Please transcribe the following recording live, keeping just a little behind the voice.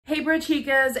Hey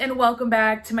BROCHIKAS, and welcome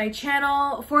back to my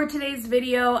channel. For today's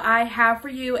video, I have for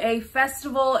you a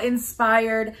festival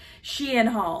inspired SHEIN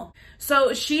haul.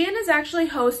 So SHEIN is actually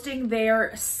hosting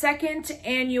their second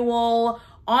annual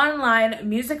online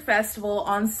music festival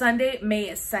on Sunday, May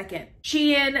 2nd.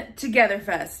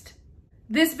 sheintogetherfest.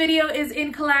 This video is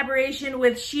in collaboration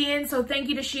with SHEIN, so thank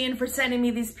you to SHEIN for sending me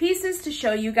these pieces to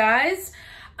show you guys.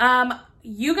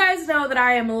 You guys know that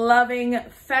I am loving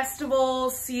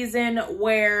festival season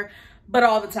wear, but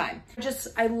all the time.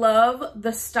 I love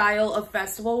the style of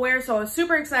festival wear, so I was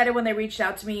super excited when they reached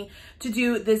out to me to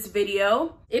do this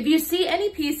video. If you see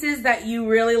any pieces that you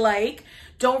really like,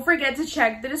 don't forget to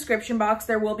check the description box.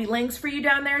 There will be links for you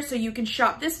down there so you can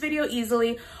shop this video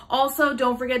easily. Also,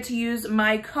 don't forget to use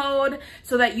my code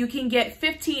so that you can get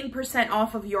 15%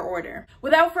 off of your order.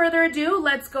 Without further ado,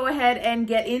 let's go ahead and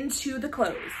get into the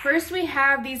clothes. First, we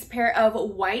have these pair of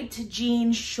white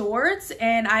jean shorts,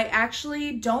 and I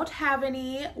actually don't have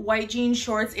any white jean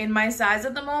shorts in my size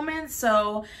at the moment,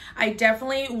 so I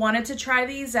definitely wanted to try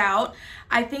these out.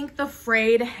 I think the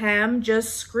frayed hem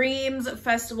just screams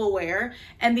festival wear,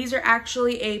 and these are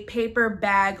actually a paper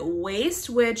bag waist,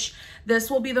 which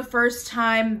this will be the first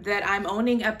time that I'm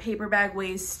owning a paper bag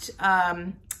waist,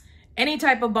 any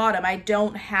type of bottom. I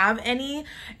don't have any,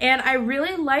 and I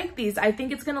really like these. I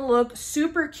think it's gonna look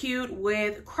super cute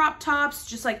with crop tops,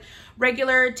 just like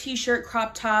regular t-shirt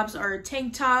crop tops or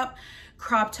tank top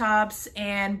crop tops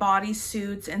and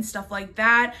bodysuits and stuff like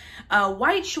that.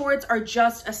 White shorts are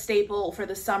just a staple for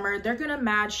the summer. They're gonna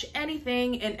match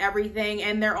anything and everything,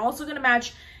 and they're also gonna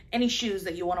match any shoes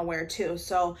that you want to wear too.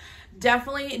 So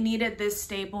definitely needed this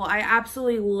staple. I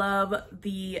absolutely love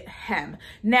the hem.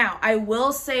 Now, I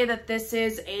will say that this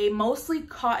is a mostly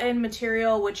cotton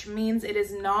material, which means it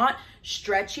is not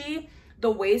stretchy.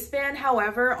 The waistband,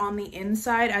 however, on the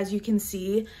inside, as you can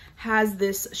see, has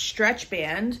this stretch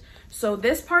band. So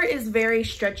this part is very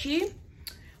stretchy,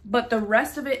 but the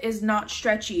rest of it is not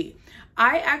stretchy.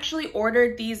 I actually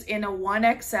ordered these in a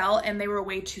 1XL and they were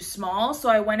way too small. So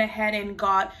I went ahead and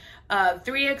got a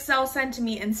 3XL sent to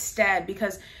me instead,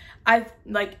 because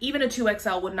even a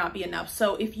 2XL would not be enough.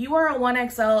 So if you are a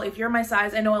 1XL, if you're my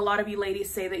size, I know a lot of you ladies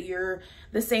say that you're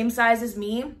the same size as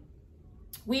me.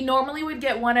 We normally would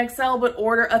get 1XL, but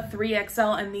order a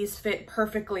 3XL and these fit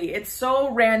perfectly. It's so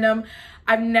random.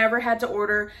 I've never had to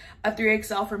order a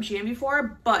 3XL from SHEIN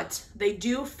before, but they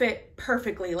do fit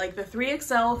perfectly. Like the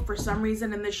 3XL, for some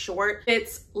reason in this short,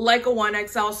 it's like a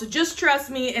 1XL. So just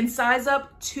trust me and size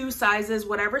up 2 sizes,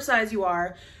 whatever size you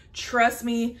are. Trust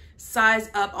me, size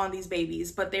up on these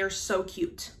babies, but they're so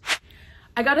cute.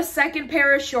 I got a second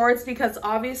pair of shorts because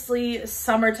obviously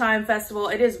summertime festival,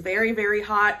 it is very, very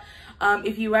hot.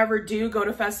 If you ever do go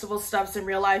to festival stuffs in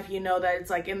real life, you know that it's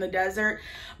like in the desert.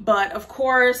 But of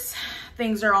course,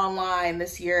 things are online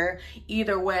this year.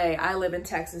 Either way, I live in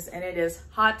Texas and it is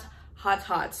hot, hot,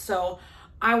 hot. So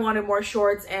I wanted more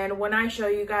shorts. And when I show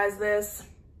you guys this,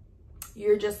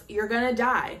 you're gonna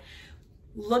die.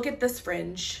 Look at this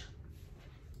fringe.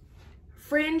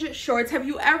 Fringe shorts. Have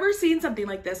you ever seen something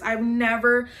like this? I've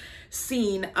never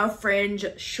seen a fringe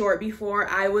short before.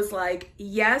 I was like,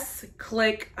 yes,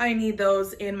 click, I need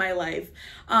those in my life.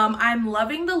 I'm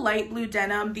loving the light blue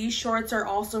denim. These shorts are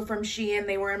also from SHEIN.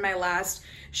 They were in my last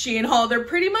SHEIN haul. They're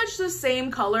pretty much the same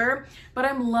color, but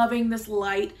I'm loving this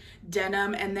light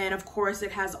denim. And then of course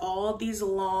it has all these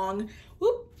long,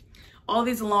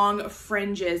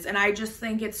 fringes. And I just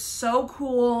think it's so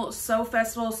cool, so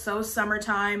festival, so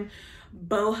summertime,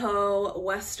 boho,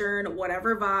 western,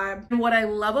 whatever vibe. And what I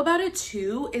love about it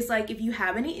too is like, if you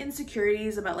have any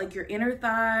insecurities about like your inner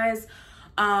thighs,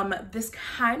 this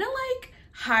kind of like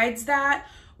hides that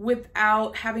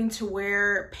without having to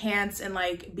wear pants and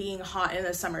like being hot in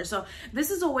the summer. So this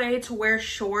is a way to wear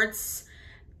shorts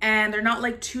and they're not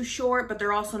like too short, but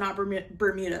they're also not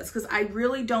Bermudas, because I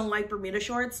really don't like Bermuda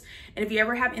shorts. And if you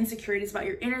ever have insecurities about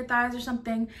your inner thighs or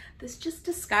something, this just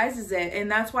disguises it. And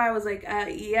that's why I was like,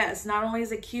 yes, not only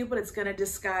is it cute, but it's gonna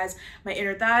disguise my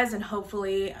inner thighs, and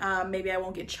hopefully maybe I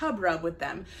won't get chub rub with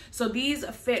them. So these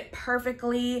fit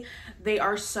perfectly. They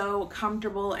are so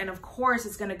comfortable. And of course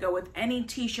it's gonna go with any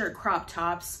t-shirt crop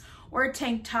tops or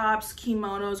tank tops,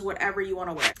 kimonos, whatever you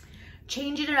wanna wear.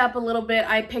 Changing it up a little bit,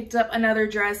 I picked up another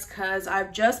dress because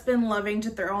I've just been loving to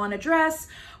throw on a dress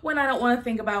when I don't want to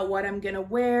think about what I'm gonna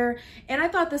wear. And I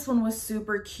thought this one was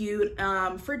super cute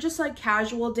for just like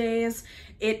casual days.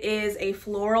 It is a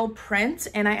floral print,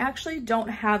 and I actually don't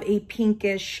have a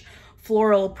pinkish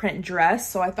floral print dress,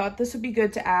 so I thought this would be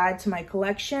good to add to my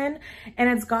collection. And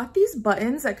it's got these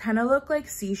buttons that kind of look like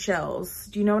seashells.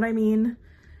 Do you know what I mean?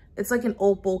 It's like an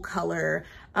opal color.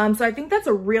 So I think that's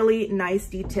a really nice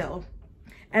detail.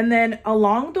 And then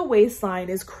along the waistline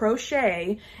is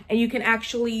crochet, and you can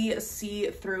actually see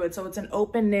through it. So it's an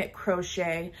open knit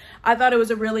crochet. I thought it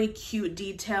was a really cute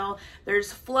detail.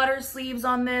 There's flutter sleeves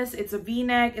on this. It's a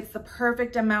V-neck. It's the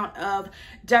perfect amount of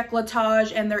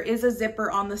décolletage, and there is a zipper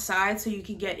on the side so you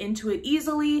can get into it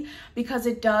easily because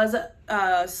it does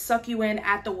suck you in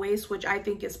at the waist, which I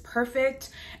think is perfect.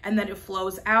 And then it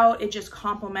flows out. It just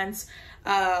complements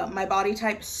my body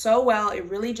type so well. It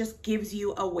really just gives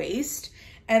you a waist.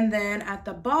 And then at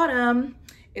the bottom,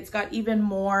 it's got even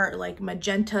more like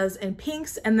magentas and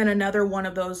pinks, and then another one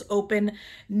of those open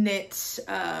knit,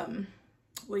 what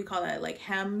do you call that? Like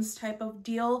hems type of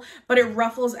deal, but it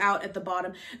ruffles out at the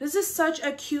bottom. This is such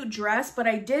a cute dress, but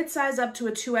I did size up to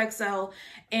a 2XL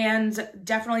and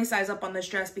definitely size up on this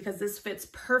dress because this fits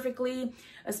perfectly,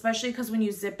 especially because when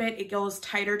you zip it, it goes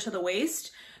tighter to the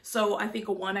waist. So I think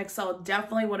a 1XL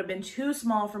definitely would have been too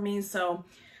small for me. So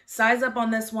size up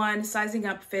on this one. Sizing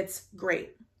up fits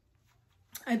great.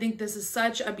 I think this is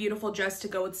such a beautiful dress to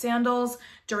go with sandals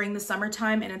during the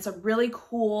summertime, and it's a really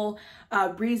cool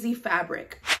breezy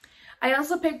fabric. I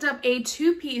also picked up a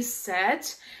 2-piece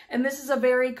set, and this is a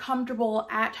very comfortable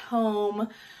at home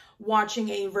watching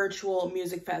a virtual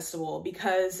music festival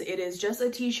because it is just a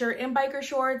t-shirt and biker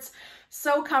shorts.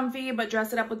 So comfy, but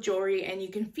dress it up with jewelry and you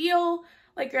can feel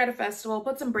like you're at a festival.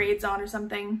 Put some braids on or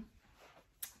something.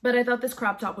 But I thought this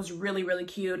crop top was really, really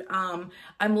cute. I'm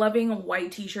loving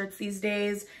white t-shirts these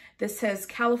days. This says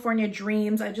California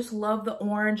Dreams. I just love the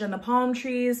orange and the palm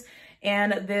trees.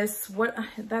 And this,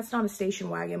 that's not a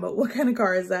station wagon, but what kind of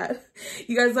car is that?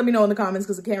 You guys let me know in the comments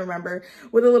because I can't remember.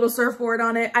 With a little surfboard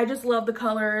on it. I just love the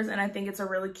colors and I think it's a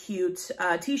really cute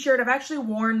t-shirt. I've actually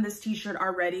worn this t-shirt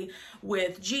already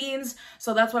with jeans.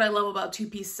 So that's what I love about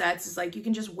 2-piece sets is like you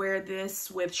can just wear this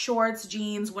with shorts,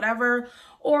 jeans, whatever,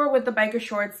 or with the biker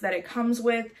shorts that it comes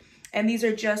with. And these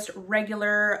are just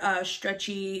regular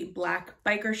stretchy black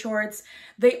biker shorts.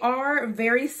 They are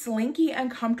very slinky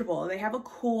and comfortable. They have a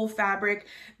cool fabric.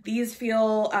 These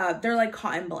feel, they're like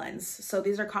cotton blends. So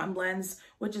these are cotton blends,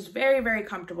 which is very, very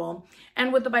comfortable.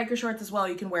 And with the biker shorts as well,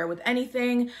 you can wear with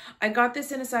anything. I got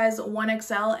this in a size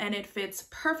 1XL and it fits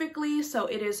perfectly. So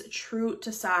it is true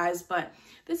to size, but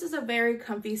this is a very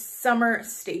comfy summer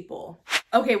staple.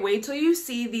 Okay, wait till you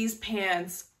see these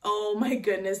pants. Oh my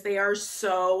goodness, they are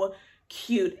so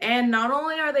cute. And not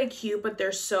only are they cute, but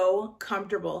they're so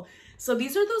comfortable. So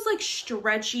these are those like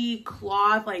stretchy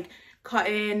cloth, like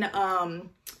cotton,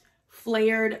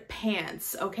 flared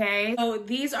pants, okay? So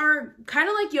these are kind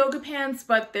of like yoga pants,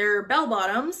 but they're bell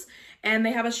bottoms and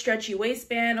they have a stretchy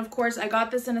waistband. Of course, I got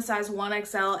this in a size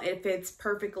 1XL. It fits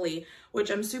perfectly,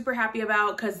 which I'm super happy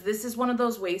about because this is one of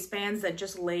those waistbands that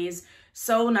just lays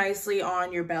so nicely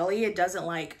on your belly. It doesn't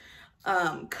like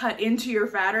cut into your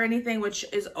fat or anything, which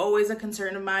is always a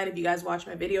concern of mine. If you guys watch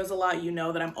my videos a lot, you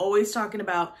know that I'm always talking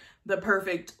about the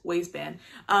perfect waistband.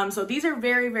 So these are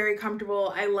very, very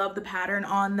comfortable. I love the pattern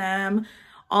on them.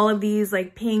 All of these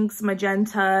like pinks,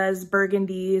 magentas,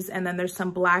 burgundies, and then there's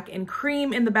some black and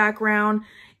cream in the background.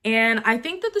 And I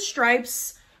think that the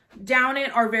stripes down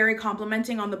it are very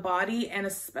complimenting on the body and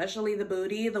especially the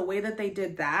booty. The way that they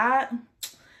did that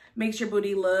makes your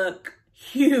booty look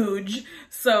huge.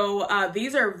 So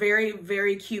these are very,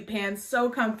 very cute pants. So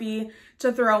comfy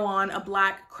to throw on a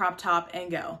black crop top and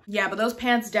go. Yeah, but those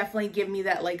pants definitely give me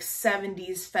that like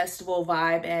 70s festival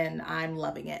vibe and I'm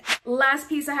loving it. Last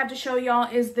piece I have to show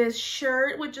y'all is this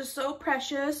shirt, which is so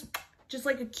precious. Just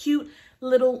like a cute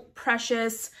little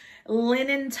precious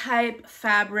linen type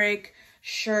fabric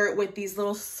shirt with these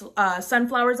little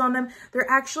sunflowers on them. They're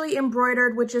actually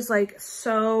embroidered, which is like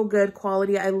so good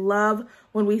quality. I love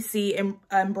when we see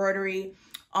embroidery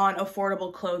on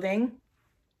affordable clothing.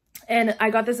 And I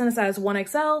got this in a size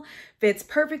 1XL, fits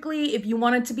perfectly. If you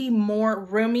want it to be more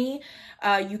roomy,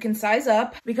 you can size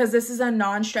up because this is a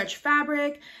non-stretch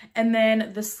fabric. And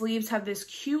then the sleeves have this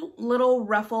cute little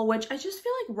ruffle, which I just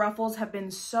feel like ruffles have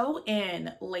been so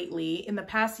in lately in the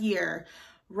past year.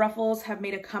 Ruffles have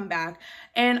made a comeback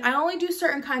and I only do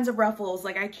certain kinds of ruffles.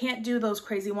 Like I can't do those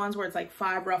crazy ones where it's like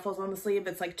 5 ruffles on the sleeve.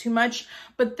 It's like too much,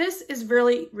 but this is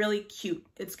really, really cute.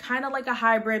 It's kind of like a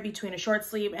hybrid between a short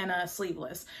sleeve and a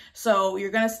sleeveless. So you're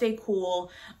going to stay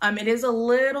cool. It is a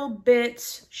little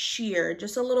bit sheer,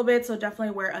 just a little bit. So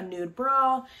definitely wear a nude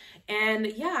bra. And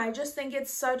yeah, I just think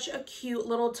it's such a cute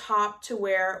little top to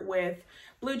wear with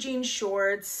blue jean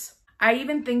shorts. I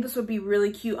even think this would be really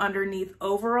cute underneath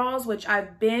overalls, which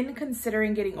I've been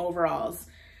considering getting overalls.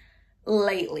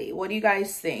 lately. What do you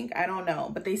guys think? I don't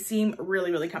know, but they seem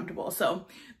really, really comfortable. So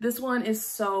this one is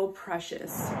so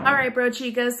precious. All right,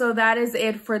 BROCHIKAS, so that is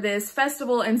it for this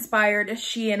festival inspired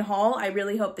SHEIN haul. I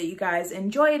really hope that you guys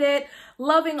enjoyed it.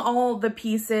 Loving all the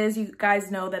pieces. You guys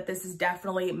know that this is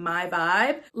definitely my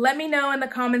vibe. Let me know in the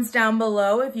comments down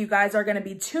below if you guys are going to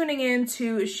be tuning in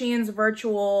to SHEIN's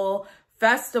virtual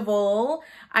festival.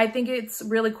 I think it's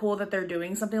really cool that they're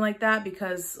doing something like that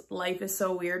because life is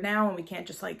so weird now and we can't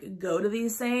just like go to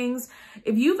these things.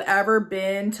 If you've ever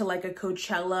been to like a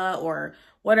Coachella or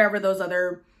whatever those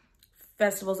other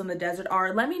festivals in the desert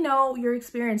are, let me know your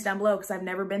experience down below because I've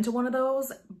never been to one of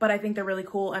those, but I think they're really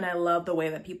cool and I love the way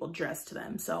that people dress to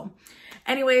them. So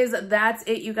anyways, that's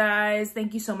it, you guys.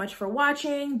 Thank you so much for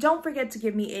watching. Don't forget to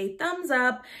give me a thumbs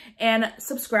up and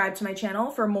subscribe to my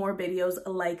channel for more videos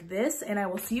like this, and I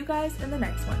will see you guys in the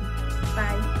next one.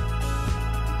 Bye.